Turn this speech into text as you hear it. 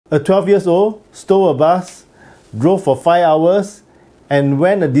A 12 years old stole a bus, drove for 5 hours, and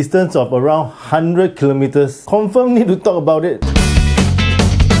went a distance of around 100 kilometers. Confirm need to talk about it.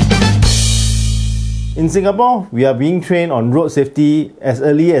 In Singapore, we are being trained on road safety as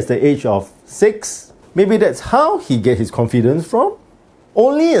early as the age of 6. Maybe that's how he gets his confidence from.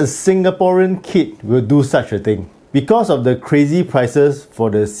 Only a Singaporean kid will do such a thing. Because of the crazy prices for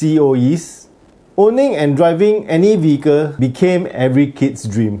the COEs, owning and driving any vehicle became every kid's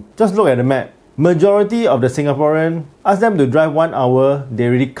dream. Just look at the map. Majority of the Singaporean, ask them to drive 1 hour, they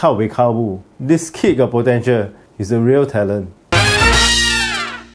already kabu. This kid got potential. He's a real talent.